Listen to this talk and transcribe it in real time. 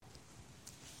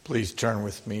Please turn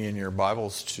with me in your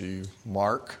Bibles to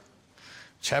Mark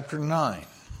chapter 9.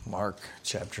 Mark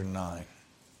chapter 9.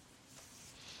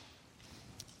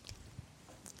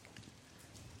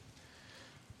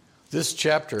 This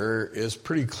chapter is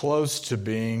pretty close to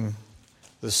being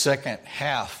the second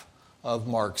half of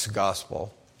Mark's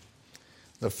gospel.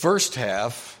 The first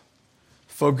half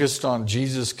focused on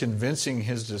Jesus convincing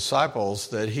his disciples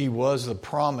that he was the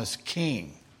promised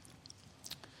king.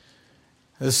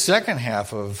 The second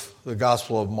half of the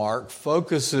Gospel of Mark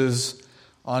focuses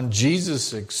on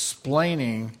Jesus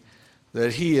explaining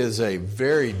that he is a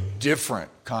very different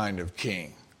kind of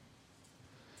king.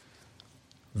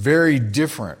 Very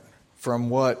different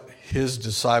from what his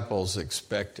disciples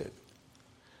expected.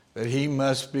 That he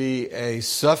must be a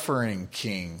suffering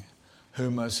king who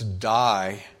must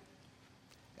die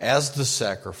as the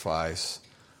sacrifice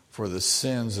for the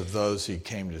sins of those he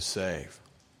came to save.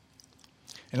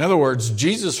 In other words,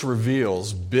 Jesus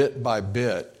reveals bit by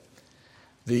bit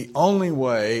the only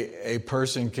way a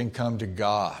person can come to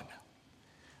God,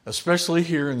 especially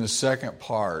here in the second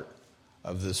part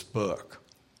of this book.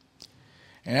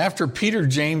 And after Peter,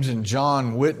 James, and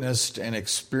John witnessed and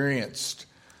experienced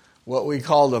what we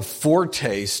call the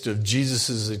foretaste of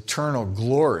Jesus' eternal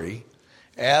glory,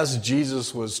 as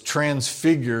Jesus was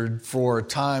transfigured for a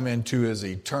time into his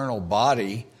eternal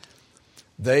body,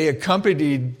 they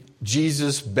accompanied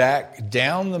Jesus back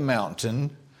down the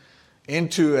mountain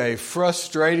into a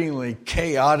frustratingly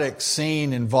chaotic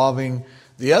scene involving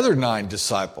the other 9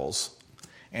 disciples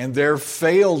and their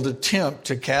failed attempt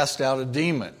to cast out a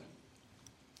demon.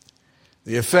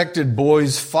 The affected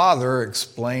boy's father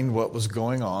explained what was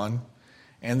going on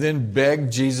and then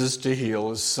begged Jesus to heal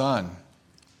his son.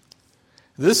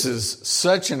 This is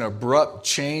such an abrupt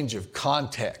change of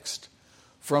context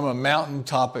from a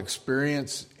mountaintop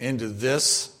experience into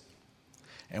this.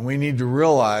 And we need to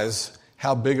realize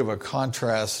how big of a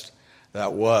contrast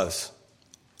that was.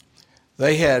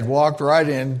 They had walked right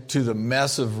into the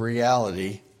mess of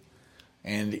reality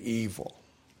and evil.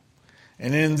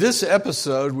 And in this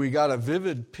episode, we got a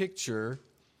vivid picture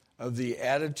of the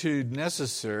attitude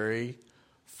necessary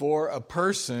for a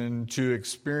person to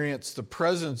experience the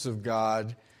presence of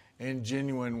God in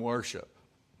genuine worship.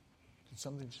 Did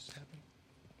something just happen?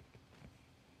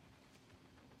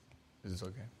 Is this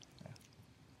okay?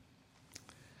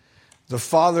 The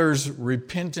father's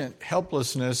repentant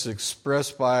helplessness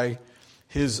expressed by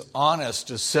his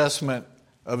honest assessment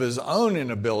of his own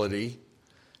inability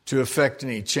to effect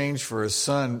any change for his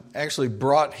son actually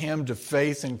brought him to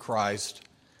faith in Christ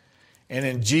and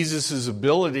in Jesus'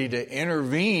 ability to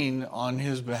intervene on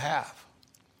his behalf.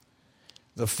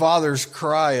 The father's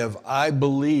cry of, "I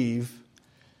believe,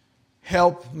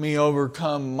 help me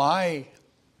overcome my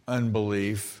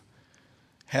unbelief,"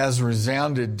 has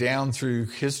resounded down through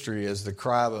history as the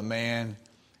cry of a man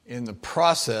in the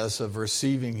process of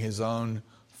receiving his own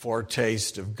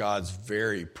foretaste of God's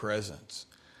very presence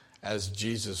as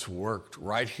Jesus worked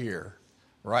right here,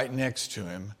 right next to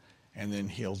him, and then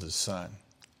healed his son.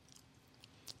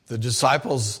 The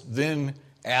disciples then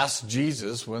asked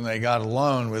Jesus, when they got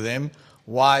alone with him,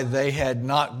 why they had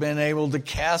not been able to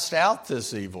cast out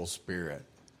this evil spirit.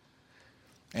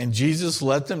 And Jesus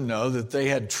let them know that they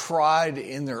had tried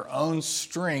in their own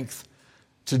strength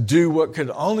to do what could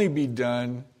only be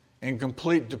done in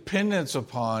complete dependence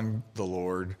upon the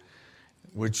Lord,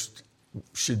 which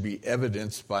should be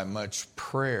evidenced by much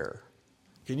prayer.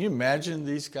 Can you imagine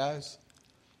these guys?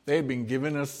 They had been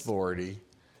given authority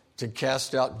to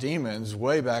cast out demons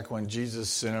way back when Jesus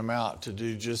sent them out to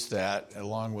do just that,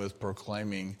 along with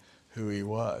proclaiming who he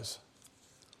was.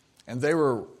 And they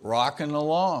were rocking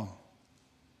along,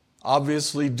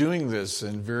 obviously doing this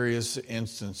in various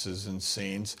instances and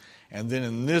scenes. And then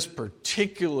in this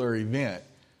particular event,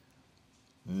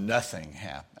 nothing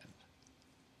happened.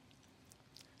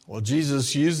 Well,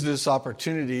 Jesus used this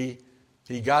opportunity.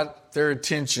 He got their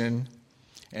attention.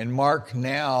 And Mark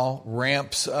now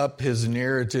ramps up his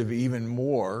narrative even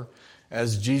more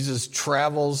as Jesus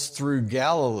travels through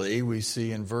Galilee, we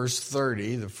see in verse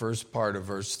 30, the first part of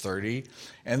verse 30,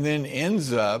 and then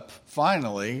ends up,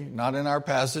 finally, not in our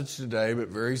passage today, but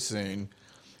very soon,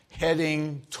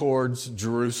 heading towards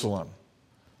Jerusalem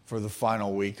for the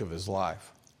final week of his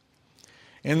life.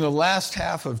 In the last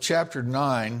half of chapter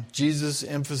 9, Jesus'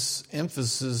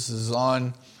 emphasis is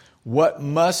on what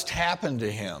must happen to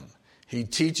him. He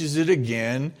teaches it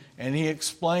again, and he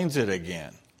explains it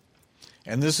again.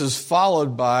 And this is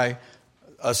followed by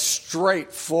a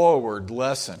straightforward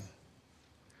lesson.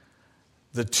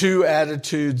 The 2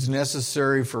 attitudes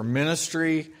necessary for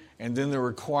ministry, and then the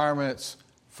requirements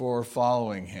for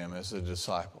following him as a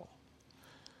disciple.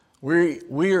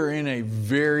 We are in a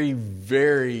very,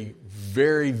 very,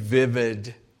 very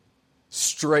vivid,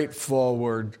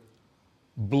 straightforward,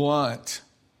 blunt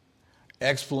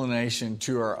explanation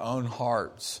to our own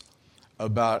hearts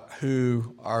about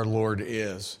who our Lord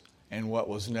is and what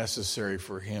was necessary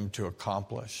for him to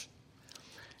accomplish.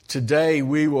 Today,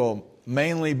 we will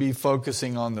mainly be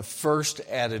focusing on the first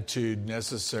attitude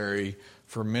necessary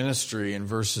for ministry in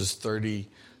verses 30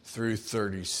 through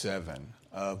 37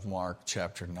 of Mark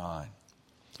chapter 9.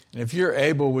 And if you're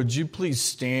able, would you please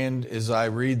stand as I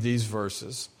read these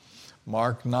verses?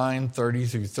 Mark 9, 30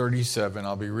 through 37.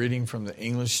 I'll be reading from the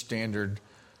English Standard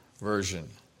Version.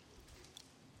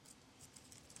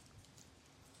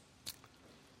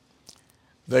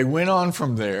 They went on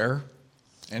from there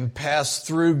and passed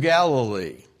through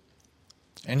Galilee.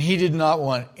 And he did not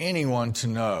want anyone to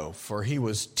know, for he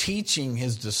was teaching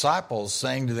his disciples,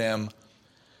 saying to them,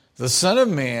 "The Son of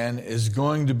Man is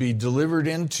going to be delivered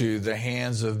into the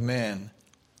hands of men,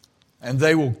 and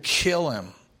they will kill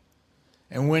him.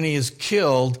 And when he is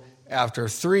killed, after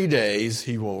 3 days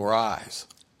he will rise."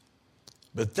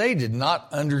 But they did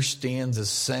not understand the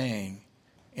saying,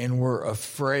 and were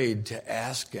afraid to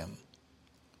ask him.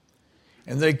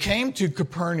 And they came to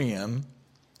Capernaum,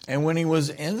 and when he was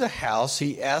in the house,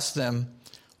 he asked them,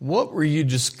 "What were you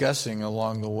discussing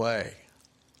along the way?"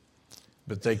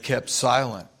 But they kept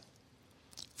silent.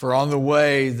 For on the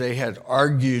way they had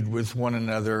argued with one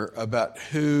another about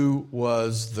who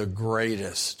was the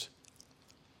greatest.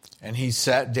 And he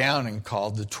sat down and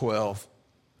called the 12.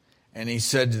 And he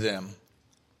said to them,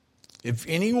 "If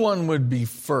anyone would be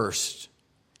first,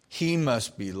 he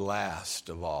must be last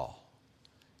of all,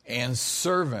 and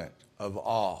servant of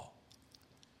all."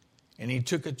 And he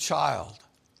took a child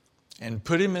and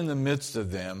put him in the midst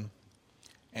of them.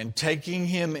 And taking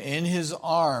him in his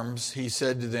arms, he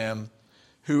said to them,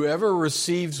 "Whoever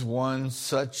receives one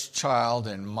such child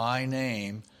in my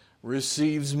name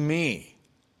receives me.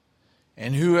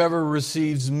 And whoever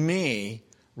receives me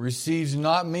receives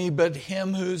not me, but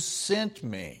him who sent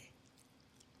me."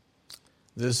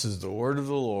 This is the word of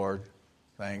the Lord.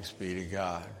 Thanks be to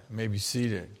God. You may be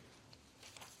seated.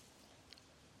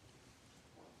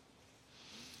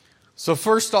 So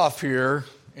first off here,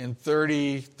 in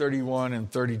 30, 31,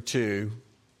 and 32,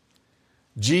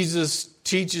 Jesus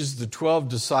teaches the 12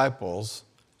 disciples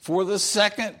for the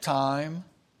second time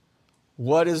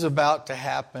what is about to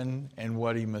happen and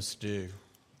what he must do.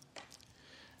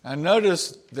 Now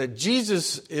notice that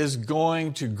Jesus is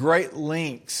going to great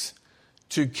lengths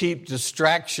to keep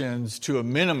distractions to a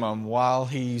minimum while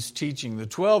he's teaching the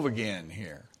 12 again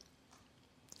here.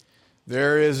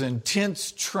 There is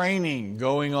intense training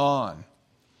going on,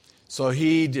 so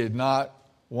he did not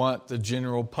want the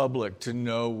general public to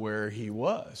know where he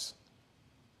was.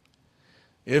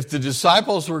 If the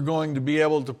disciples were going to be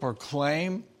able to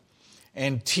proclaim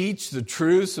and teach the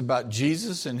truths about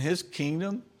Jesus and his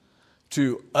kingdom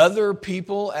to other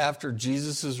people after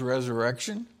Jesus'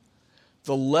 resurrection,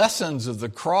 the lessons of the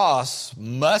cross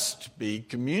must be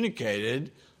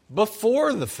communicated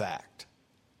before the fact.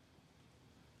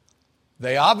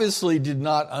 They obviously did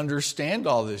not understand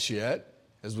all this yet,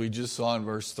 as we just saw in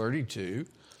verse 32,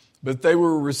 but they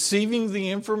were receiving the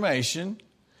information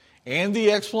and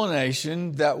the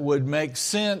explanation that would make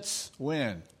sense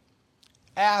when?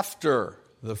 After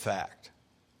the fact.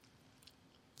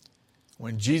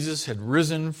 When Jesus had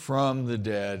risen from the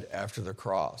dead after the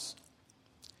cross.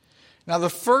 Now, the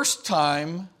first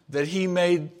time that he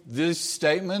made these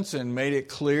statements and made it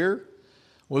clear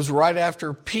was right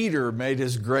after Peter made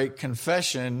his great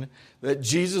confession that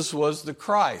Jesus was the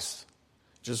Christ.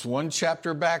 Just one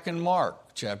chapter back in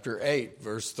Mark, chapter 8,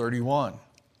 verse 31.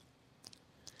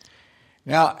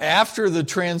 Now, after the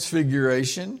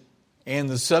transfiguration and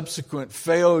the subsequent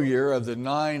failure of the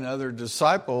 9 other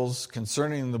disciples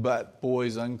concerning the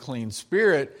boy's unclean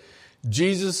spirit,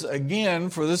 Jesus again,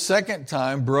 for the second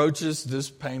time, broaches this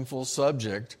painful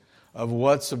subject of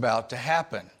what's about to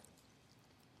happen.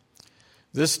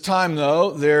 This time,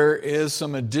 though, there is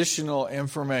some additional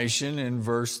information in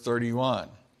verse 31.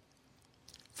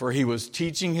 For he was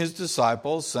teaching his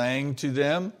disciples, saying to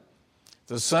them,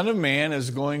 "The Son of Man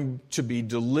is going to be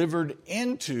delivered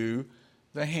into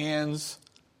the hands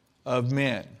of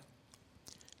men."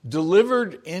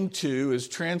 Delivered into is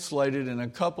translated in a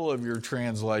couple of your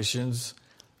translations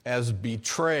as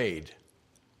betrayed.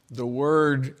 The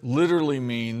word literally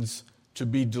means to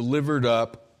be delivered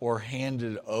up or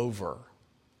handed over.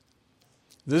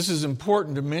 This is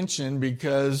important to mention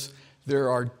because there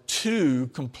are 2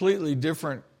 completely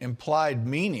different implied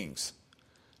meanings,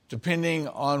 depending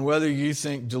on whether you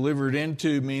think delivered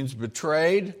into means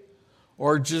betrayed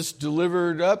or just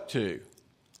delivered up to.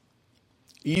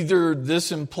 Either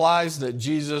this implies that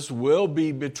Jesus will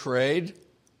be betrayed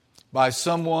by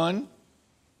someone,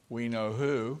 we know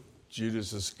who,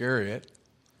 Judas Iscariot,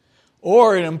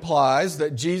 or it implies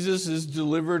that Jesus is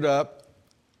delivered up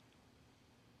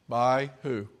by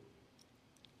who?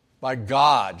 By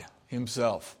God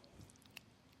himself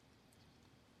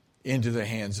into the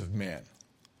hands of men.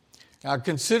 Now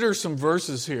consider some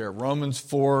verses here. Romans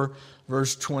 4,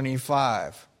 verse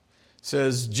 25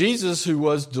 says, Jesus, who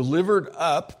was delivered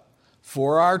up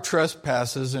for our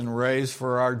trespasses and raised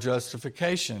for our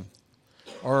justification.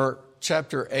 Or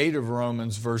chapter 8 of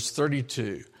Romans, verse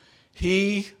 32.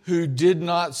 He who did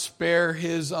not spare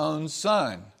his own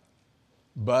son,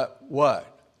 but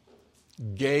what?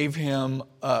 Gave him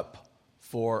up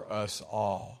for us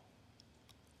all.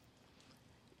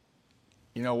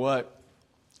 You know what?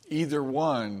 Either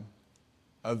one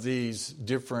of these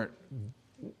different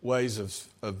ways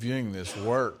of viewing this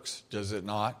works, does it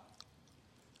not?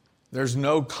 There's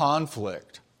no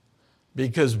conflict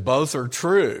because both are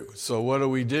true. So what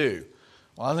do?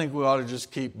 Well, I think we ought to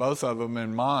just keep both of them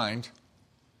in mind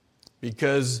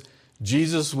because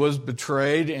Jesus was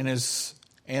betrayed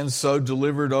and so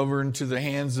delivered over into the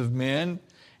hands of men,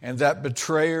 and that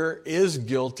betrayer is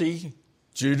guilty,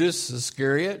 Judas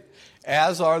Iscariot,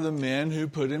 as are the men who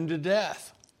put him to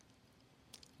death.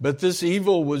 But this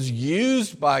evil was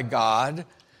used by God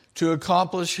to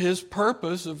accomplish his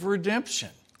purpose of redemption.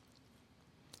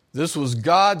 This was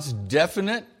God's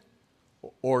definite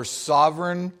or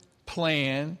sovereign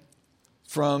plan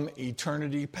from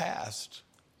eternity past,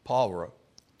 Paul wrote.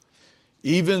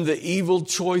 Even the evil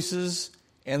choices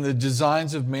and the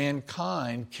designs of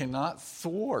mankind cannot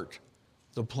thwart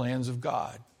the plans of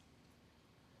God.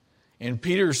 In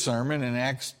Peter's sermon in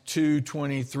Acts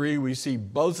 2:23, we see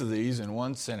both of these in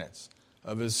one sentence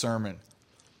of his sermon.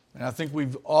 And I think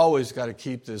we've always got to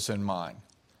keep this in mind.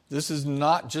 This is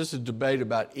not just a debate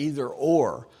about either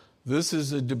or. This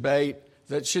is a debate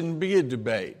that shouldn't be a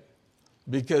debate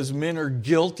because men are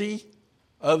guilty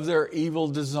of their evil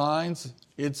designs.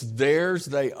 It's theirs,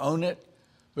 they own it,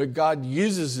 but God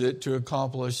uses it to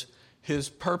accomplish his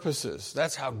purposes.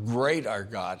 That's how great our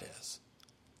God is.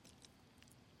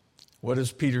 What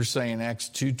does Peter say in Acts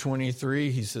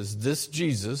 2:23? He says, this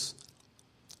Jesus,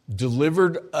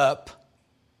 delivered up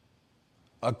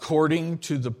according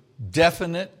to the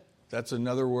definite, that's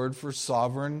another word for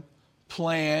sovereign,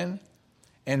 plan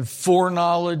and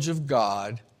foreknowledge of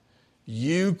God,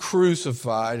 you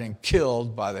crucified and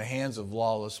killed by the hands of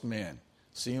lawless men.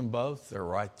 See them both? They're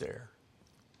right there.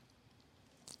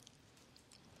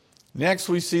 Next,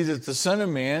 we see that the Son of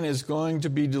Man is going to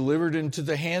be delivered into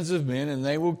the hands of men, and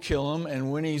they will kill him.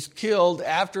 And when he's killed,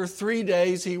 after 3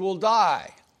 days, he will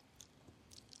die.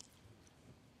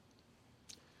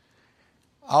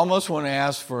 I almost want to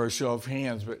ask for a show of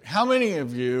hands, but how many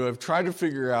of you have tried to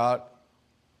figure out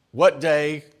what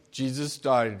day Jesus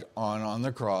died on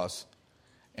the cross,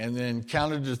 and then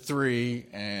counted to 3,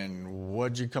 and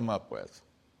what'd you come up with?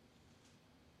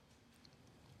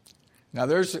 Now,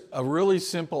 there's a really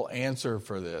simple answer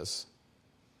for this,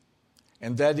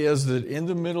 and that is that in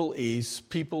the Middle East,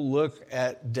 people look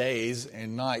at days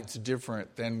and nights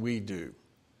different than we do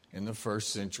in the first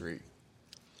century.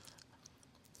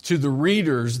 To the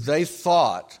readers, they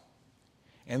thought,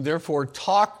 and therefore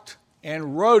talked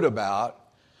and wrote about,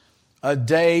 a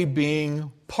day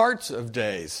being parts of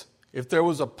days. If there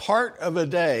was a part of a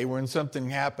day when something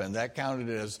happened, that counted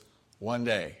as one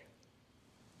day.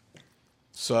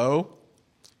 So,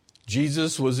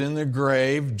 Jesus was in the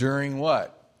grave during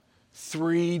what?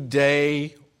 3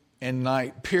 day and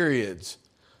night periods.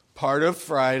 Part of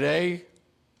Friday,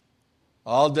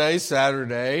 all day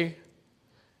Saturday,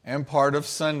 and part of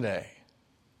Sunday.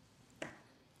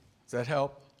 Does that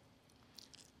help?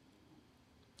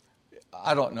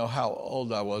 I don't know how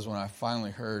old I was when I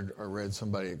finally heard or read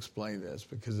somebody explain this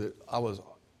because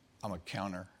I'm a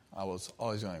counter. I was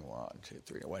always going 1, 2,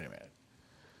 3. Wait a minute.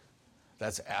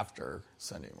 That's after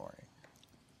Sunday morning.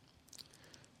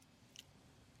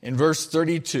 In verse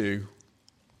 32,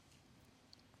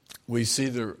 we see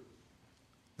the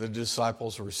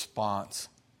disciples' response.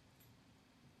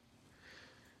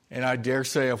 And I dare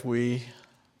say if we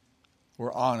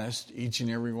were honest, each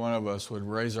and every one of us would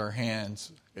raise our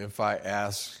hands if I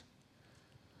asked,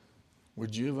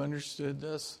 would you have understood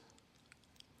this?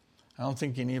 I don't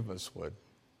think any of us would.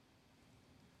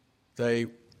 They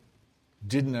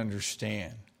didn't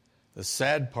understand. The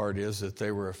sad part is that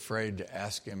they were afraid to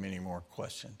ask him any more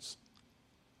questions.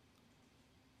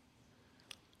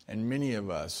 And many of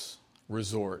us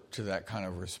resort to that kind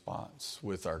of response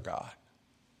with our God.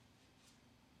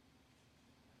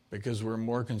 Because we're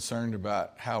more concerned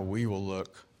about how we will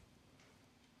look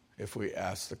if we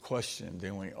ask the question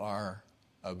than we are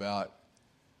about,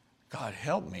 God,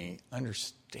 help me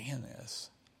understand this.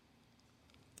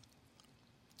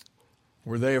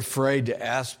 Were they afraid to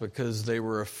ask because they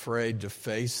were afraid to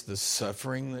face the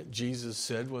suffering that Jesus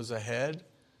said was ahead?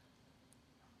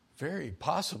 Very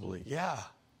possibly, yeah.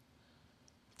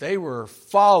 They were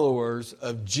followers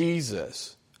of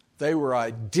Jesus. They were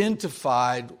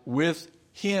identified with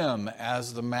him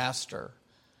as the master.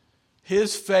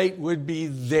 His fate would be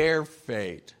their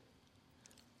fate.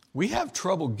 We have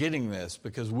trouble getting this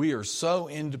because we are so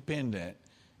independent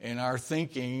in our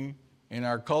thinking, in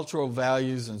our cultural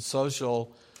values and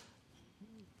social,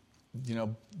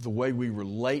 the way we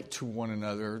relate to one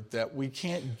another, that we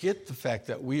can't get the fact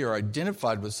that we are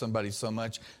identified with somebody so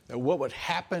much that what would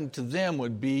happen to them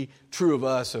would be true of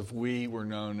us if we were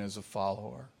known as a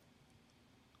follower.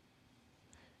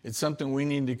 It's something we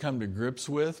need to come to grips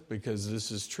with because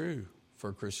this is true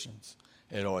for Christians.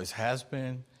 It always has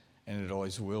been, and it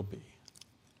always will be.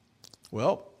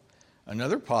 Well,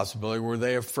 another possibility, were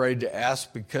they afraid to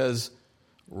ask because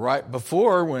right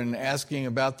before, when asking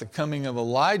about the coming of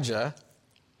Elijah,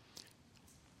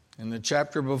 in the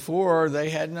chapter before, they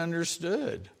hadn't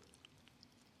understood.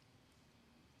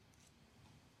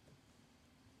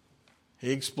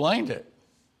 He explained it.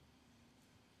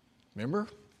 Remember?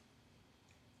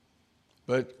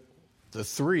 But the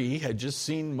three had just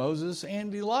seen Moses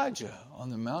and Elijah on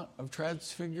the Mount of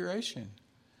Transfiguration.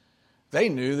 They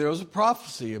knew there was a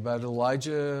prophecy about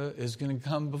Elijah is going to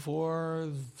come before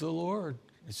the Lord,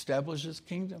 establish his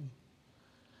kingdom.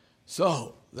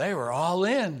 So they were all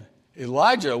in.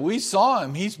 Elijah, we saw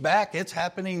him. He's back. It's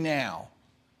happening now.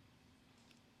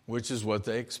 Which is what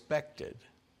they expected.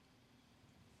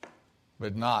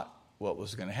 But not what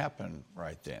was going to happen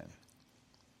right then.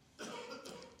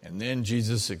 And then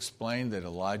Jesus explained that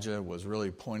Elijah was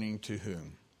really pointing to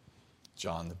whom?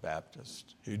 John the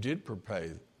Baptist, who did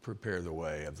prepare the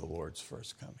way of the Lord's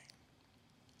first coming.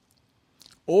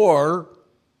 Or,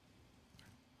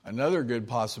 another good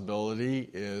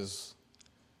possibility is,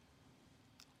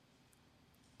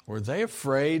 were they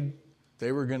afraid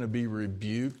they were going to be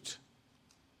rebuked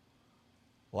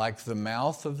like the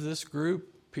mouth of this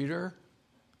group, Peter?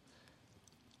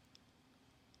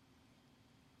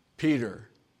 Peter,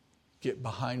 get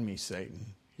behind me,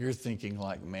 Satan. You're thinking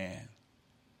like man,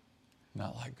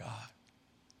 not like God.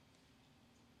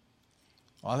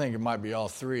 Well, I think it might be all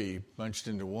three bunched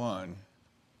into one.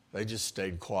 They just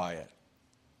stayed quiet.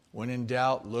 When in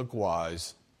doubt, look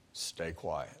wise, stay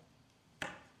quiet.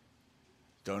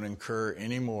 Don't incur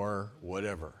any more,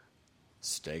 whatever.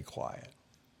 Stay quiet.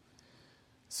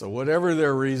 So whatever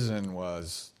their reason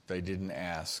was, they didn't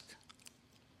ask.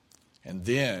 And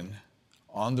then,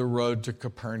 on the road to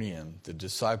Capernaum, the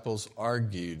disciples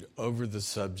argued over the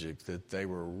subject that they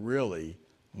were really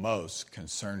most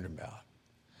concerned about.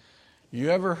 You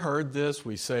ever heard this?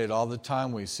 We say it all the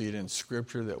time. We see it in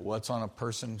Scripture that what's on a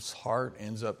person's heart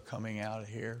ends up coming out of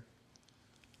here.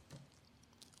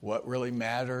 What really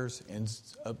matters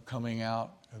ends up coming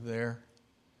out of there.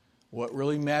 What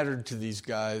really mattered to these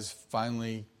guys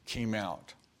finally came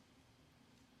out.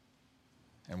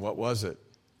 And what was it?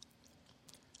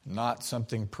 Not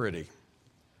something pretty,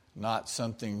 not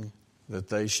something that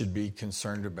they should be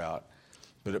concerned about,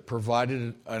 but it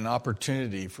provided an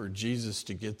opportunity for Jesus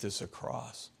to get this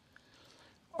across.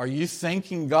 Are you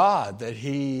thanking God that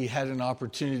he had an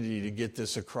opportunity to get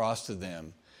this across to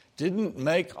them? Didn't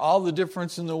make all the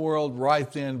difference in the world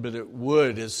right then, but it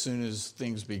would as soon as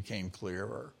things became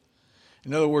clearer.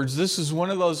 In other words, this is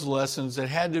one of those lessons that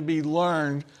had to be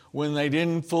learned when they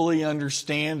didn't fully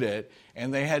understand it,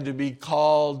 and they had to be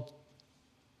called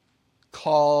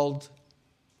out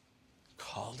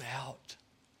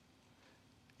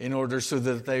in order so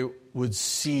that they would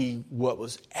see what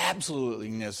was absolutely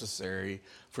necessary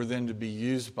for them to be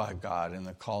used by God in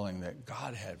the calling that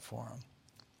God had for them.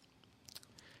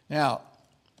 Now,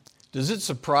 does it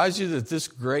surprise you that this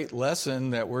great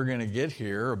lesson that we're going to get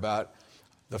here about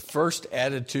the first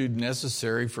attitude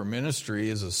necessary for ministry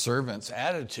is a servant's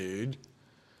attitude?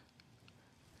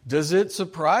 Does it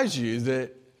surprise you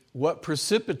that what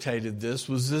precipitated this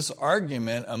was this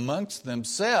argument amongst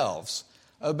themselves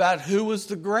about who was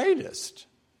the greatest?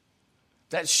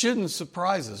 That shouldn't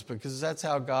surprise us because that's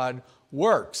how God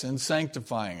works in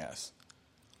sanctifying us.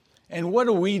 And what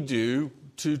do we do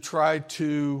to try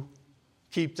to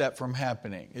keep that from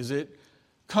happening? Is it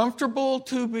comfortable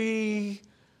to be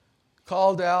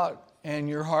called out and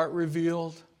your heart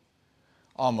revealed?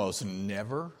 Almost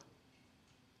never.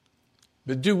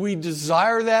 But do we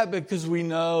desire that because we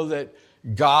know that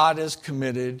God is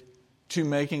committed to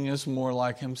making us more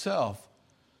like himself?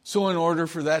 So in order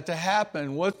for that to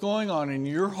happen, what's going on in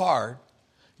your heart,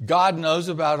 God knows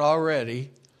about already,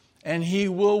 and He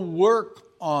will work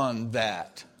on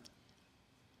that.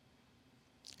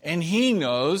 And He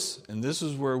knows, and this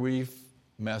is where we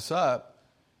mess up,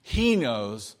 He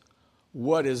knows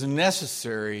what is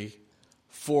necessary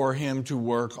for Him to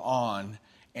work on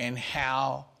and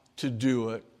how to do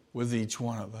it with each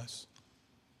one of us.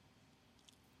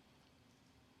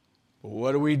 But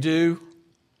what do?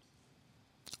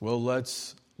 Well,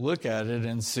 let's look at it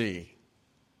and see,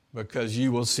 because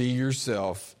you will see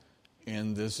yourself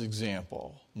in this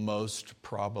example, most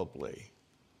probably.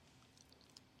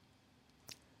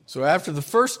 So after the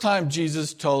first time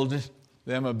Jesus told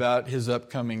them about His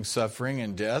upcoming suffering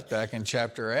and death, back in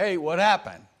chapter 8, what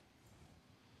happened?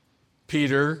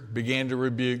 Peter began to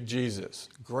rebuke Jesus.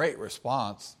 Great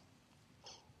response.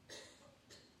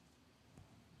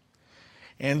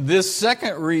 And this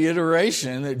second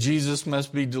reiteration that Jesus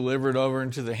must be delivered over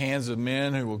into the hands of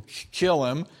men who will kill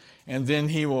Him, and then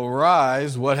He will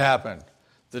rise, what happened?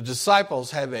 The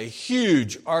disciples have a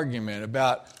huge argument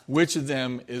about which of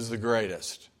them is the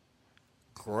greatest.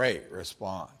 Great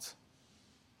response.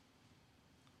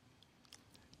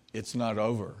 It's not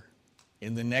over.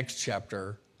 In the next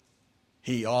chapter,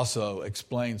 He also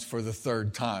explains for the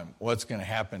third time what's going to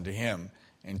happen to Him.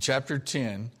 In chapter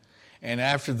 10, and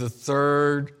after the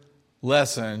third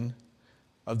lesson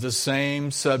of the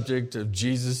same subject of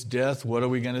Jesus' death, what are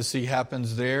we going to see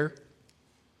happens there?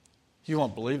 You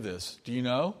won't believe this. Do you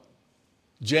know?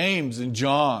 James and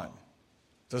John,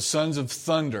 the sons of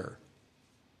thunder.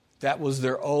 That was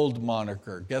their old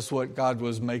moniker. Guess what God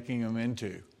was making them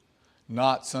into?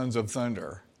 Not sons of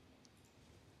thunder.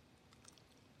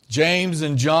 James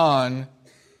and John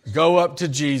go up to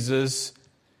Jesus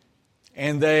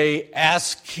and they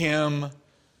ask Him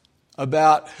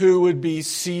about who would be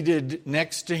seated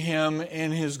next to Him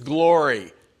in His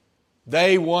glory.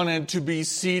 They wanted to be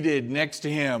seated next to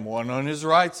Him, one on His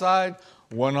right side,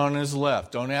 one on His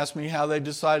left. Don't ask me how they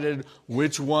decided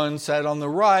which one sat on the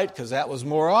right, because that was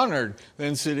more honored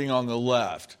than sitting on the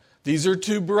left. These are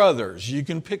two brothers. You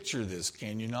can picture this,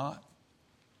 can you not?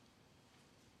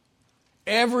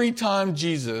 Every time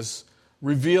Jesus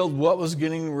revealed what was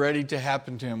getting ready to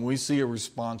happen to Him, we see a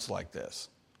response like this.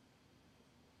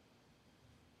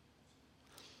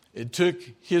 It took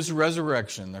His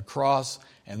resurrection, the cross,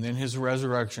 and then His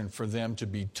resurrection for them to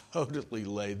be totally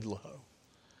laid low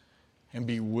and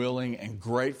be willing and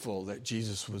grateful that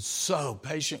Jesus was so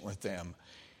patient with them.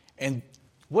 And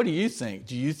what do you think?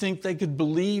 Do you think they could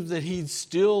believe that He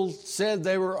still said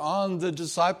they were on the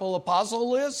disciple apostle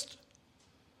list?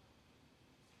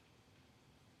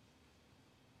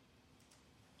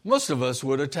 Most of us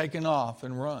would have taken off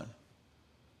and run.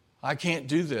 I can't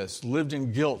do this. Lived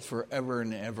in guilt forever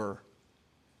and ever.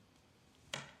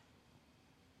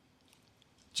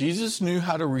 Jesus knew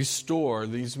how to restore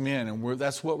these men, and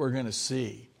that's what we're going to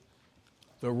see.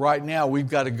 But right now, we've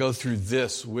got to go through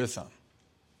this with them.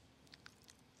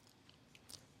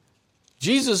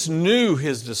 Jesus knew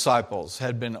His disciples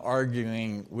had been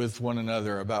arguing with one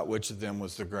another about which of them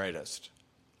was the greatest.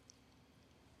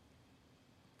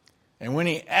 And when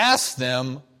He asked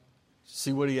them,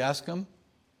 see what He asked them?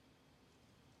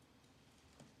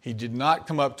 He did not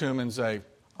come up to them and say,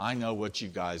 I know what you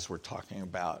guys were talking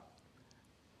about.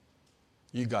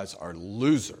 You guys are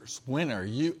losers. When are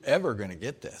you ever going to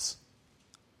get this?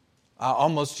 I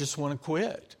almost just want to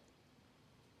quit.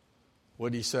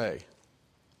 What did He say?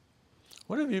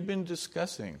 What have you been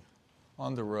discussing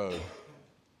on the road?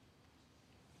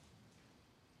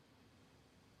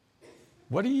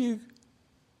 What are you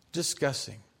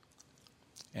discussing?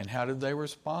 And how did they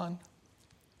respond?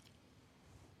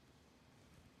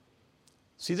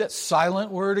 See that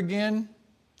silent word again?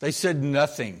 They said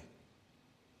nothing.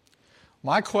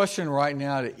 My question right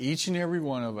now to each and every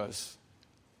one of us,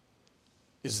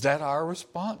 is that our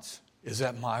response? Is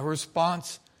that my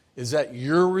response? Is that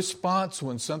your response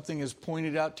when something is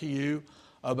pointed out to you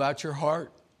about your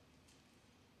heart?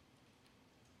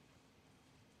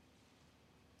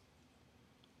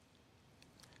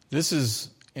 This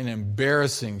is an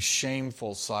embarrassing,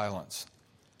 shameful silence.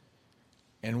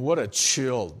 And what a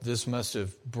chill this must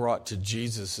have brought to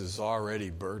Jesus'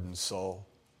 already burdened soul.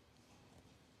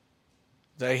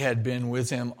 They had been with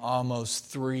Him almost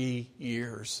 3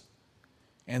 years,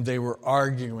 and they were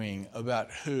arguing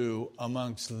about who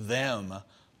amongst them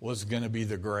was going to be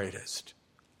the greatest.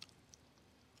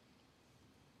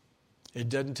 It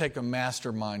doesn't take a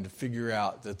mastermind to figure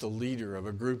out that the leader of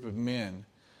a group of men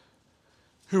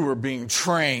who were being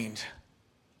trained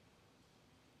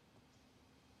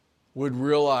would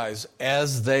realize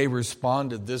as they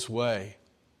responded this way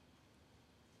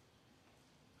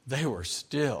they were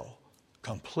still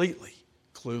completely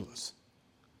clueless.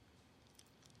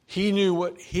 He knew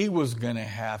what he was going to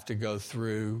have to go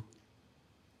through.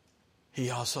 He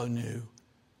also knew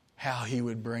how he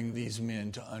would bring these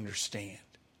men to understand.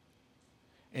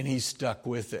 And he stuck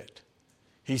with it.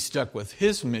 He stuck with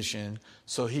his mission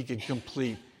so he could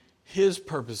complete his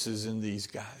purposes in these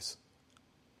guys.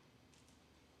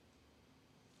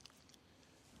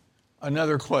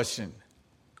 Another question.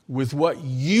 With what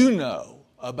you know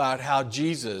about how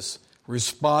Jesus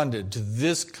responded to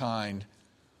this kind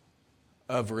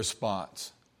of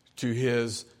response, to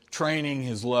his training,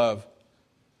 his love,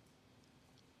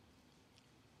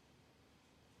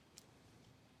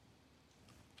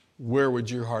 where would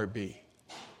your heart be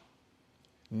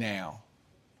now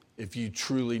if you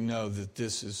truly know that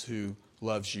this is who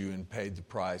loves you and paid the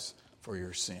price for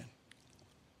your sin?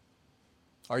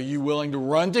 Are you willing to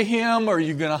run to him, or are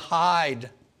you going to hide?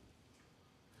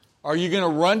 Are you going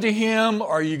to run to him, or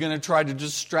are you going to try to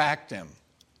distract him?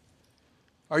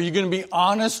 Are you going to be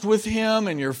honest with him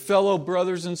and your fellow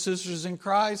brothers and sisters in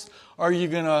Christ? Or are you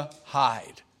going to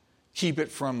hide? Keep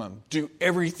it from him. Do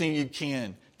everything you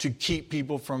can to keep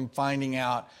people from finding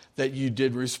out that you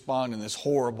did respond in this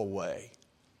horrible way.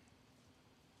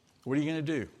 What are you going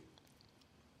to do?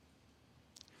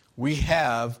 We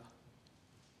have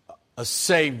a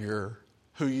Savior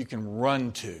who you can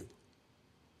run to.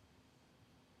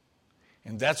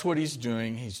 And that's what he's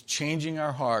doing. He's changing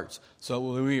our hearts so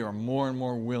we are more and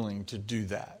more willing to do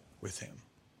that with him.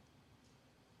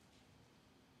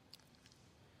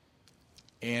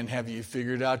 And have you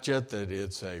figured out yet that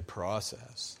it's a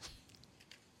process?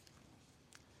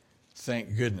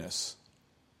 Thank goodness.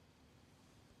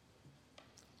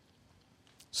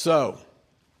 So,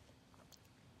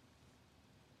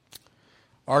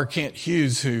 R. Kent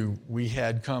Hughes, who we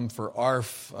had come for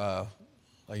ARF a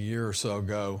year or so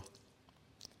ago,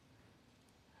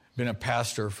 been a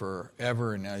pastor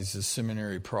forever, and now he's a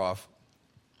seminary prof.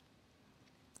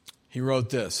 He wrote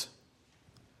this.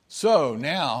 So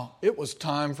now it was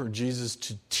time for Jesus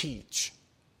to teach.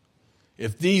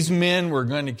 If these men were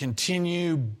going to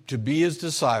continue to be his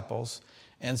disciples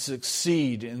and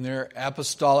succeed in their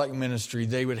apostolic ministry,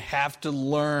 they would have to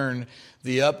learn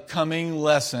the upcoming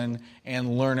lesson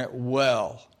and learn it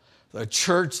well. The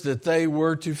church that they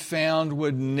were to found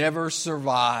would never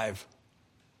survive.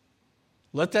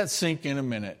 Let that sink in a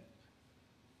minute.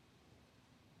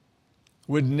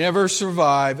 Would never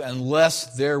survive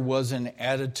unless there was an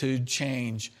attitude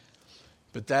change.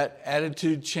 But that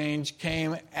attitude change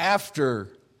came after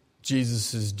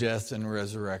Jesus' death and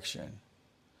resurrection.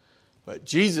 But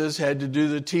Jesus had to do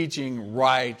the teaching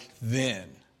right then.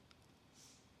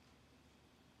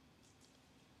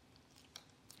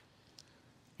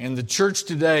 And the church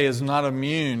today is not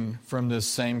immune from this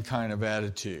same kind of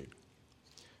attitude.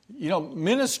 You know,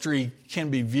 ministry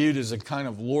can be viewed as a kind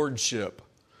of lordship.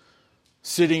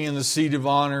 Sitting in the seat of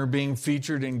honor, being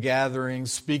featured in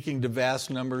gatherings, speaking to vast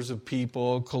numbers of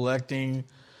people, collecting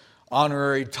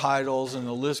honorary titles, and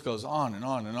the list goes on and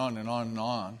on and on and on and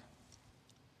on.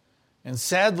 And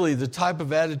sadly, the type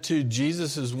of attitude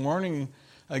Jesus is warning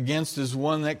against is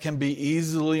one that can be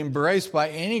easily embraced by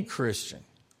any Christian.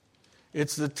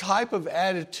 It's the type of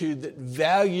attitude that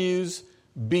values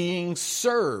being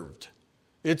served.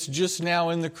 It's just now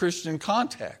in the Christian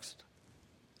context.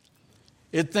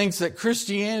 It thinks that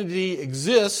Christianity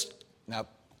exists. Now,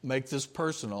 make this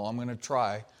personal. I'm going to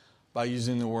try by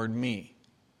using the word me.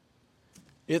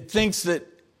 It thinks that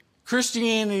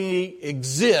Christianity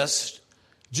exists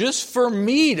just for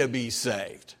me to be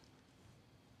saved,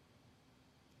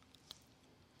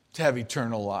 to have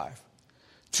eternal life,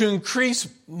 to increase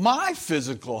my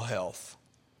physical health,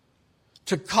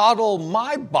 to coddle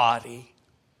my body,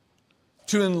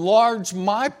 to enlarge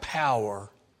my power,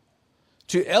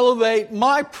 to elevate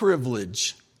my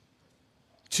privilege,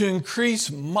 to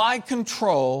increase my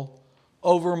control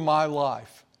over my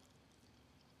life.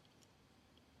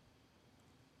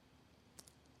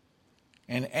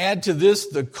 And add to this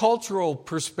the cultural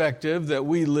perspective that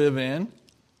we live in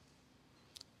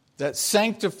that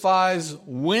sanctifies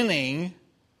winning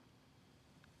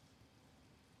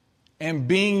and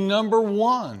being number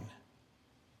one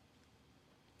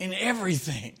in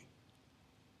everything.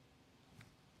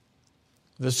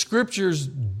 The Scriptures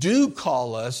do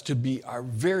call us to be our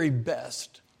very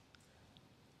best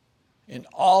in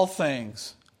all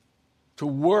things, to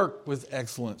work with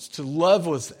excellence, to love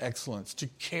with excellence, to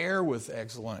care with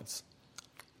excellence.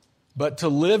 But to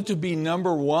live to be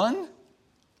number one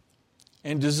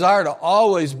and desire to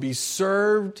always be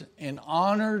served and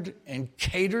honored and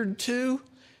catered to,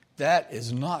 that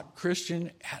is not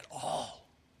Christian at all.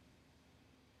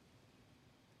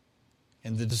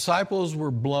 And the disciples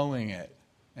were blowing it.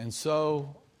 And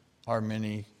so are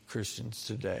many Christians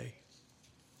today.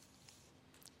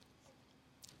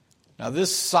 Now,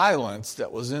 this silence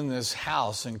that was in this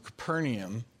house in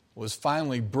Capernaum was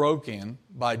finally broken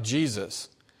by Jesus.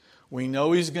 We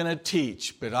know he's going to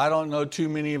teach, but I don't know too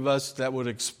many of us that would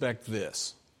expect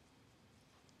this.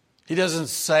 He doesn't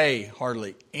say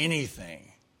hardly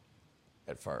anything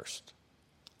at first.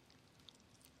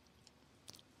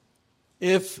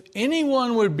 If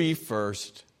anyone would be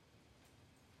first,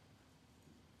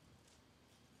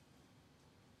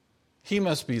 he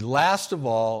must be last of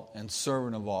all and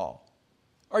servant of all.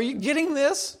 Are you getting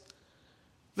this?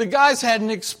 The guys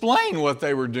hadn't explained what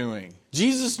they were doing.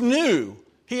 Jesus knew.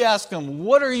 He asked them,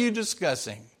 "What are you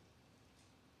discussing?"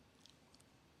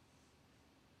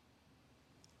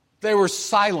 They were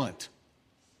silent.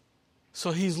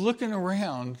 So he's looking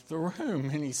around the room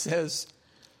and he says,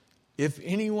 if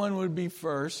anyone would be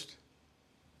first,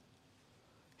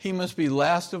 he must be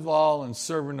last of all and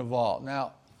servant of all.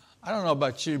 Now, I don't know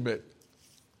about you, but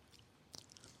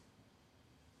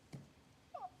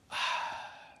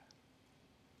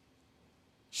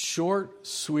short,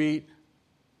 sweet,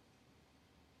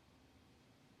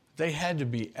 they had to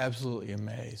be absolutely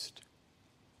amazed.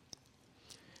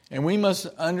 And we must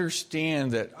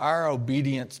understand that our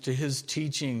obedience to his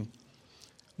teaching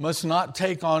must not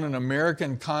take on an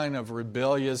American kind of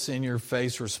rebellious,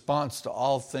 in-your-face response to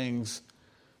all things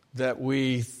that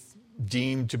we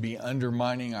deem to be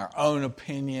undermining our own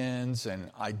opinions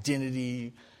and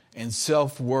identity and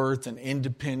self-worth and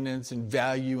independence and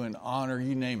value and honor,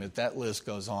 you name it, that list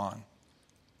goes on.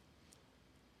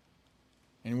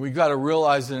 And we've got to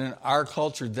realize that in our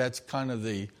culture, that's kind of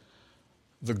the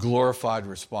glorified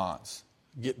response.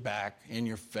 Get back in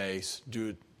your face, do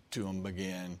it to them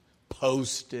again,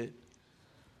 post it.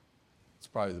 It's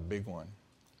probably the big one.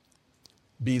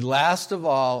 Be last of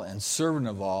all and servant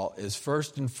of all is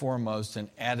first and foremost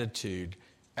an attitude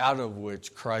out of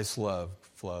which Christ's love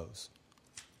flows.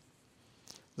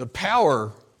 The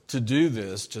power to do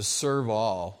this, to serve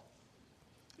all,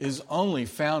 is only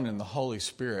found in the Holy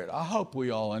Spirit. I hope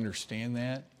we all understand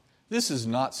that. This is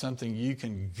not something you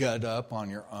can gut up on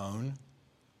your own.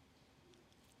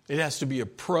 It has to be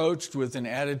approached with an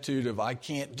attitude of, I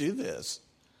can't do this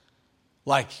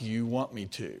like you want me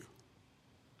to.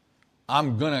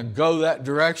 I'm going to go that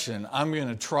direction. I'm going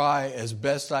to try as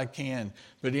best I can.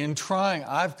 But in trying,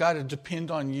 I've got to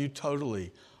depend on you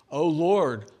totally. Oh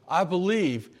Lord, I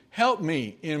believe. Help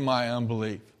me in my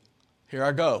unbelief. Here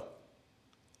I go.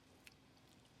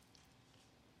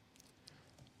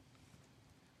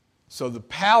 So the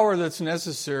power that's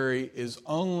necessary is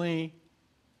only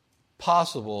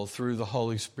possible through the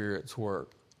Holy Spirit's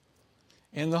work.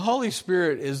 And the Holy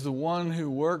Spirit is the one who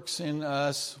works in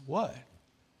us what?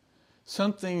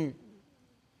 Something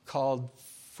called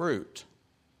fruit.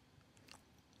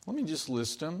 Let me just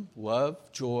list them. Love,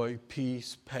 joy,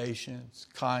 peace, patience,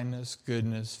 kindness,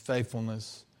 goodness,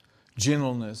 faithfulness,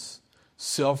 gentleness,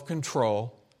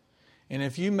 self-control. And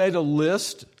if you made a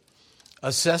list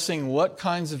assessing what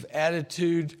kinds of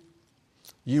attitude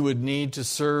you would need to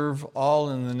serve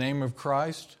all in the name of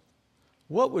Christ,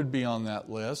 what would be on that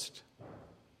list?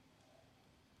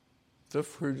 The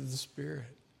fruit of the Spirit.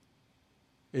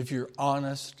 If you're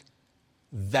honest,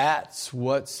 that's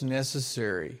what's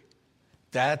necessary.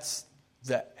 That's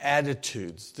the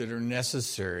attitudes that are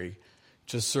necessary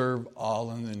to serve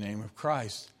all in the name of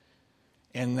Christ.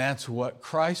 And that's what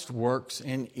Christ works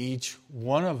in each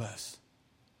one of us.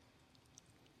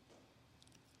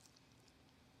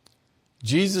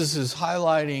 Jesus is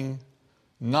highlighting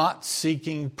not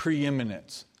seeking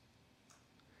preeminence.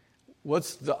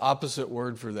 What's the opposite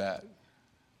word for that?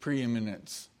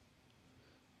 Preeminence.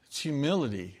 It's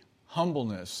humility,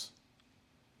 humbleness.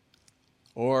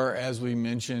 Or, as we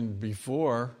mentioned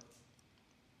before,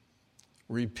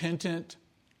 repentant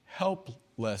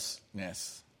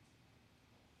helplessness.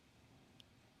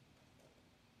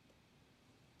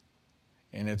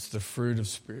 And it's the fruit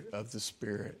of the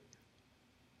Spirit.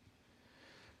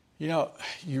 You know,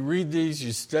 you read these,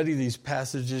 you study these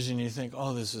passages, and you think,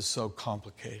 oh, this is so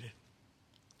complicated.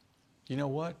 You know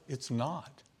what? It's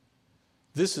not.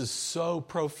 This is so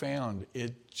profound.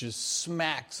 It just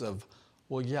smacks of,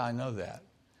 well, yeah, I know that.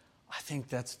 I think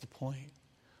that's the point.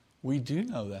 We do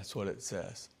know that's what it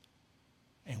says.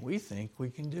 And we think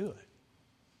we can do it.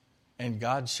 And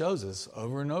God shows us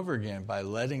over and over again by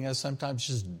letting us sometimes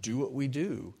just do what we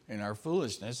do in our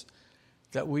foolishness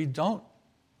that we don't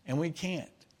and we can't.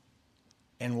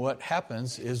 And what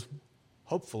happens is,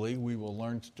 hopefully, we will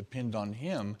learn to depend on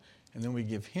Him, and then we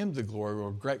give Him the glory.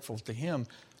 We're grateful to Him,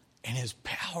 and His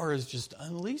power is just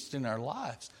unleashed in our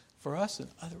lives. for us and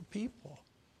other people.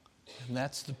 And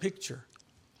that's the picture.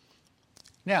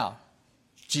 Now,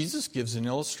 Jesus gives an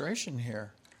illustration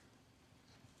here.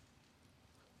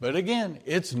 But again,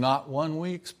 it's not one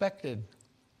we expected.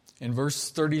 In verse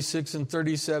 36 and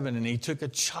 37, and he took a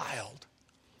child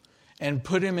and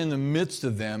put him in the midst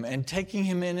of them, and taking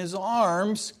him in his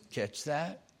arms, catch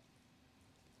that,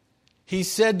 he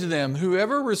said to them,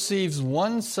 whoever receives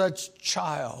one such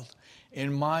child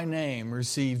in my name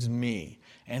receives me.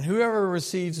 And whoever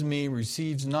receives me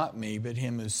receives not me, but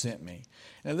him who sent me.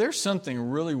 Now there's something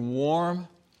really warm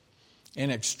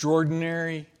and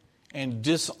extraordinary and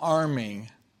disarming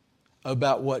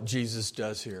about what Jesus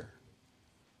does here.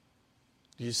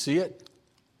 Do you see it?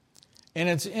 And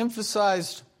it's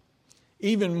emphasized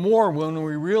even more when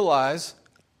we realize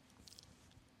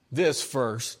this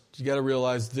first. You got to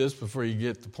realize this before you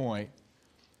get the point.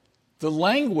 The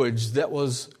language that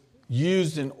was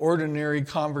used in ordinary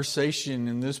conversation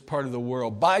in this part of the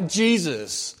world by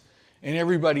Jesus and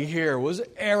everybody here was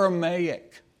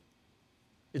Aramaic.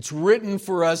 It's written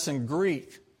for us in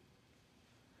Greek.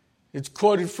 It's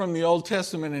quoted from the Old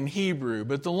Testament in Hebrew,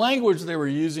 but the language they were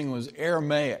using was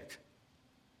Aramaic.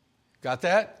 Got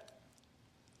that?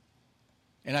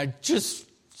 And I just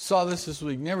saw this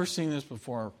week. Never seen this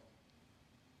before.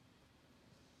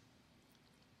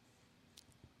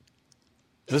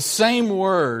 The same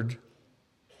word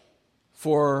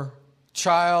for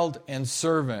child and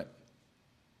servant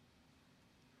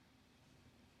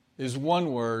is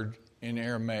one word in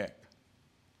Aramaic.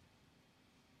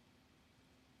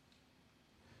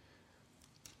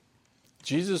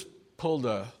 Jesus pulled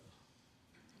a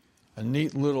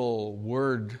neat little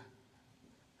word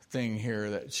thing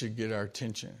here that should get our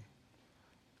attention.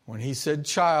 When he said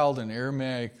child in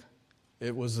Aramaic,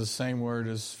 it was the same word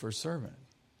as for servant.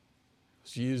 It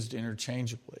was used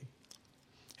interchangeably.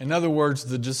 In other words,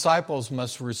 the disciples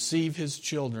must receive his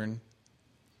children,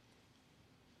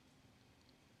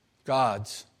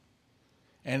 God's,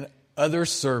 and other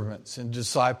servants and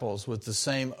disciples with the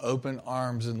same open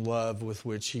arms and love with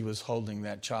which he was holding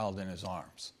that child in his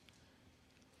arms.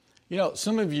 You know,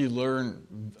 some of you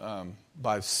learn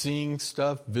by seeing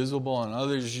stuff visible, and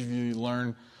others of you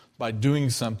learn by doing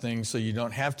something so you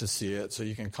don't have to see it, so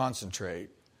you can concentrate,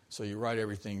 so you write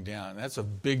everything down. That's a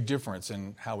big difference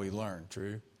in how we learn,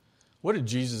 true? What did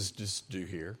Jesus just do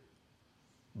here?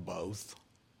 Both.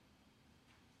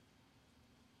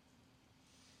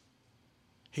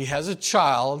 He has a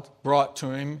child brought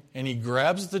to him, and he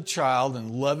grabs the child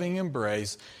in loving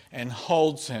embrace and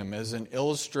holds him as an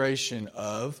illustration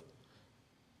of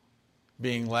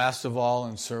being last of all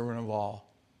and servant of all.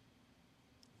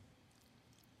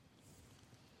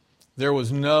 There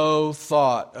was no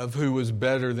thought of who was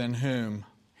better than whom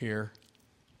here.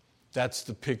 That's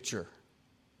the picture.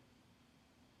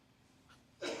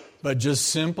 But just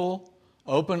simple,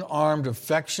 open-armed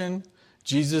affection.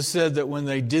 Jesus said that when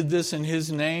they did this in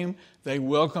his name, they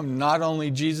welcomed not only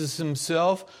Jesus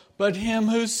himself, but him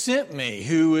who sent me,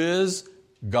 who is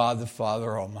God the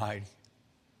Father Almighty.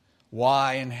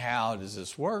 Why and how does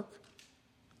this work?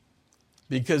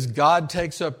 Because God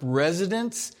takes up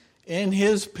residence in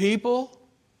his people,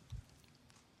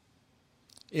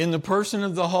 in the person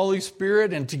of the Holy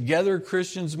Spirit, and together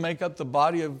Christians make up the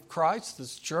body of Christ,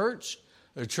 this church,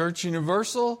 the church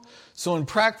universal. So in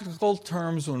practical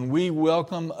terms, when we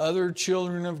welcome other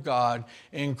children of God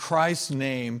in Christ's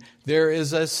name, there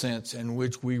is a sense in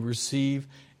which we receive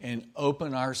and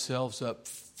open ourselves up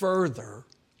further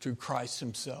to Christ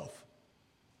himself.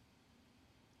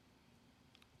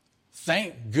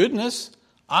 Thank goodness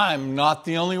I'm not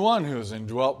the only one who is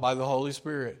indwelt by the Holy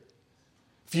Spirit.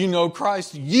 If you know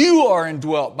Christ, you are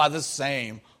indwelt by the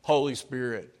same Holy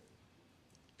Spirit.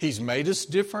 He's made us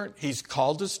different. He's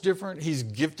called us different. He's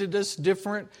gifted us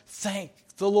different. Thank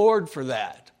the Lord for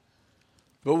that.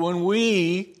 But when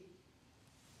we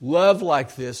love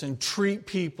like this and treat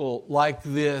people like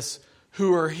this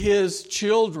who are his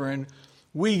children,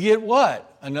 we get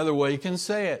what? Another way you can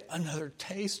say it. Another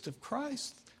taste of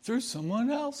Christ through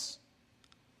someone else.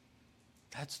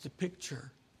 That's the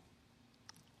picture.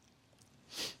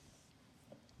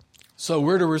 So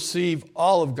we're to receive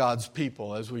all of God's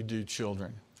people as we do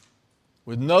children,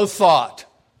 with no thought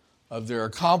of their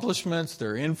accomplishments,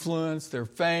 their influence, their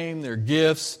fame, their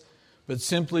gifts, but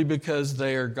simply because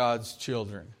they are God's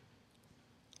children.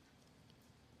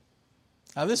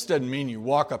 Now, this doesn't mean you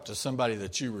walk up to somebody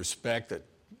that you respect that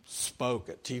spoke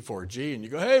at T4G and you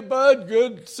go, "Hey, bud,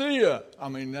 good to see you." I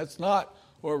mean, that's not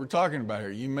what we're talking about here.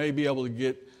 You may be able to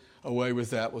get away with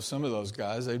that with some of those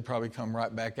guys. They'd probably come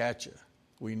right back at you.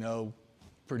 We know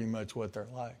pretty much what they're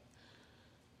like.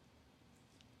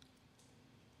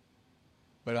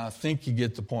 but I think you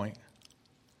get the point.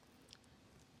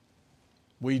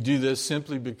 We do this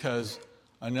simply because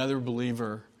another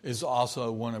believer is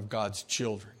also one of God's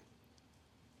children.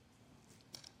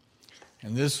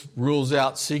 And this rules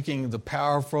out seeking the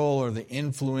powerful or the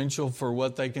influential for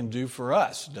what they can do for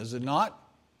us, does it not?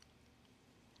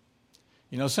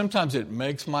 You know, sometimes it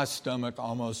makes my stomach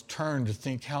almost turn to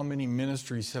think how many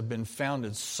ministries have been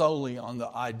founded solely on the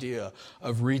idea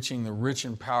of reaching the rich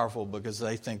and powerful because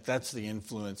they think that's the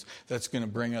influence that's going to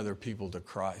bring other people to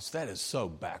Christ. That is so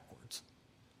backwards.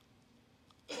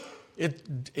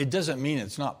 It doesn't mean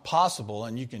it's not possible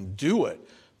and you can do it,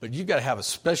 but you've got to have a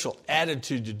special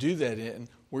attitude to do that in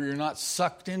where you're not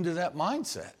sucked into that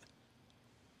mindset.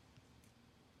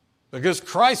 Because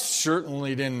Christ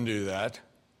certainly didn't do that.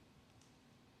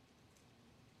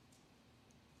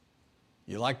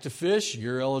 You like to fish?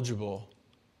 You're eligible.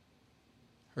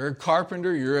 You're a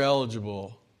carpenter? You're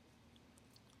eligible.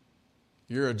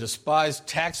 You're a despised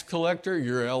tax collector?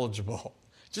 You're eligible.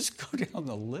 Just go down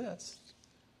the list.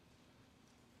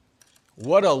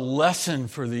 What a lesson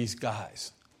for these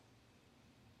guys.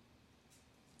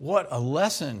 What a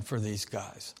lesson for these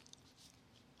guys.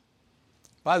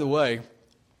 By the way,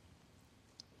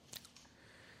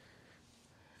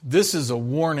 this is a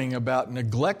warning about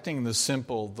neglecting the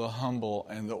simple, the humble,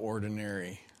 and the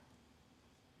ordinary.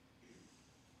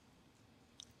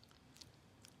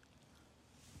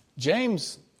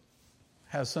 James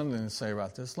has something to say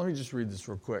about this. Let me just read this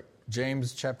real quick.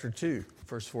 James chapter 2,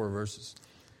 first 4 verses.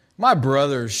 My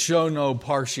brothers, show no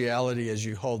partiality as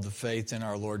you hold the faith in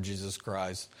our Lord Jesus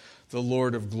Christ, the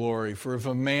Lord of glory. For if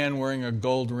a man wearing a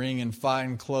gold ring and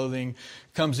fine clothing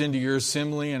comes into your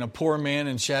assembly, and a poor man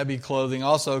in shabby clothing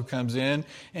also comes in,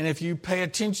 and if you pay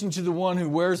attention to the one who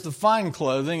wears the fine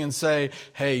clothing and say,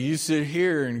 hey, you sit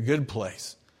here in a good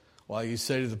place, while you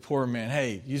say to the poor man,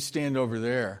 hey, you stand over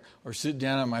there, or sit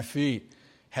down at my feet,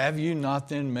 have you not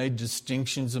then made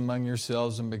distinctions among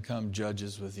yourselves and become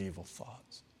judges with evil thoughts?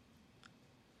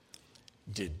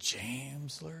 Did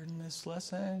James learn this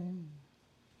lesson?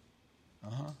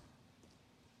 A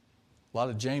lot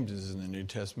of Jameses in the New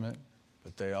Testament,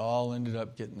 but they all ended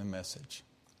up getting the message.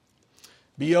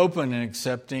 Be open and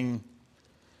accepting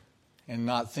and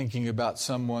not thinking about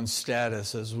someone's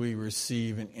status as we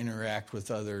receive and interact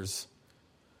with others.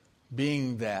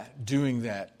 Being that, doing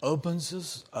that, opens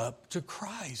us up to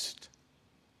Christ.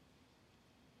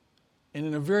 And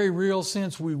in a very real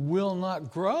sense, we will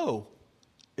not grow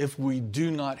if we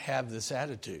do not have this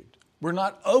attitude. We're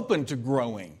not open to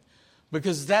growing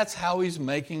because that's how He's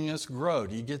making us grow.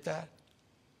 Do you get that?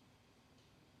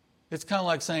 It's kind of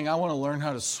like saying, I want to learn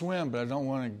how to swim, but I don't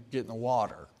want to get in the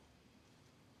water.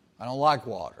 I don't like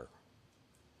water.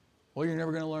 Well, you're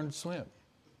never going to learn to swim.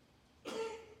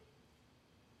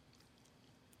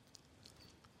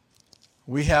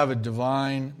 We have a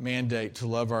divine mandate to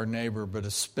love our neighbor, but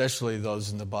especially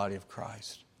those in the body of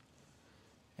Christ.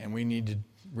 And we need to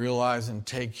realize and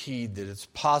take heed that it's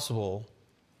possible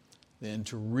then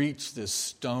to reach this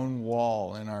stone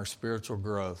wall in our spiritual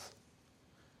growth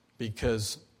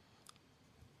because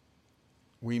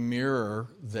we mirror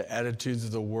the attitudes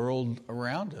of the world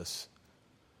around us.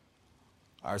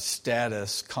 Our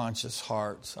status, conscious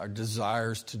hearts, our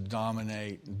desires to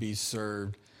dominate and be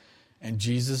served. And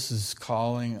Jesus is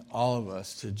calling all of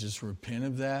us to just repent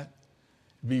of that.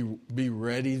 Be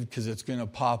ready because it's going to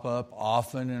pop up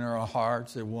often in our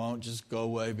hearts. It won't just go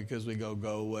away because we go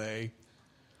away.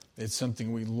 It's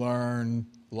something we learn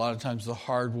a lot of times the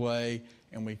hard way,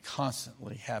 and we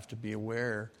constantly have to be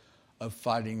aware of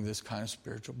fighting this kind of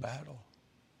spiritual battle.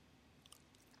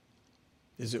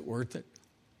 Is it worth it?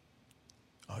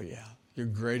 Oh yeah. Your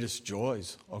greatest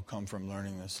joys will come from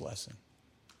learning this lesson.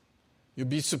 You'll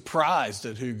be surprised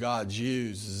at who God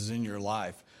uses in your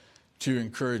life to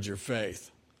encourage your faith.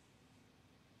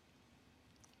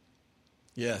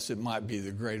 Yes, it might be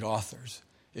the great authors.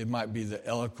 It might be the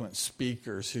eloquent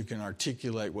speakers who can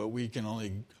articulate what we can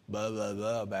only blah, blah,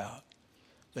 blah about.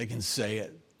 They can say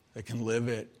it. They can live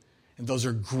it. And those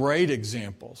are great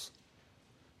examples.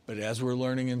 But as we're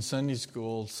learning in Sunday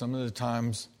school, some of the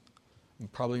times,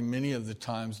 and probably many of the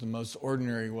times, the most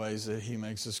ordinary ways that He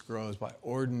makes us grow is by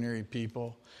ordinary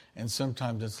people. And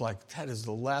sometimes it's like, that is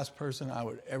the last person I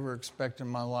would ever expect in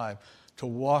my life to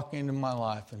walk into my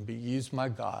life and be used by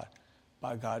God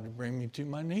to bring me to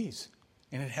my knees.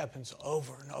 And it happens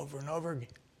over and over and over again.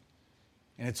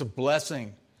 And it's a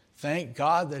blessing. Thank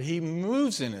God that He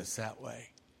moves in us that way.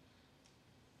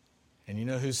 And you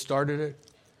know who started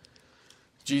it?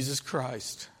 Jesus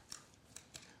Christ,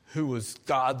 who was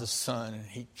God the Son, and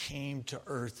He came to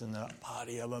earth in the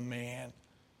body of a man.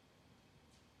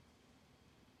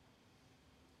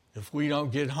 If we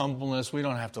don't get humbleness, we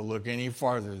don't have to look any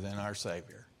farther than our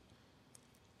Savior.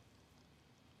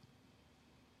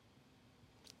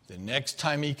 The next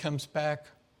time he comes back,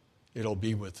 it'll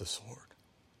be with the sword.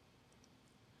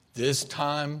 This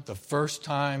time, the first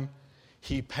time,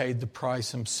 he paid the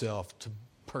price himself to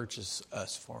purchase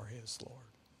us for his Lord.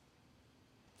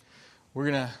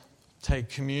 We're going to take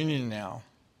communion now.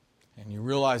 And you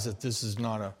realize that this is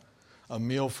not a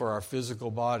meal for our physical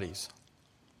bodies.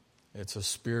 It's a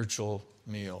spiritual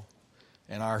meal.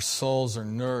 And our souls are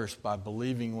nourished by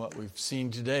believing what we've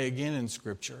seen today again in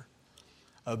Scripture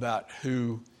about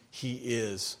who he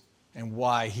is and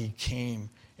why he came.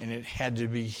 And it had to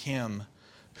be him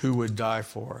who would die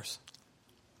for us.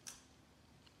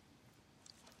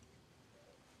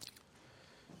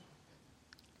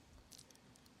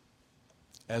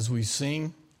 As we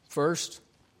sing first,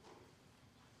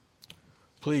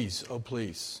 please, oh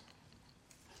please,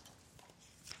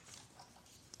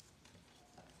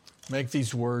 make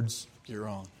these words your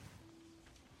own.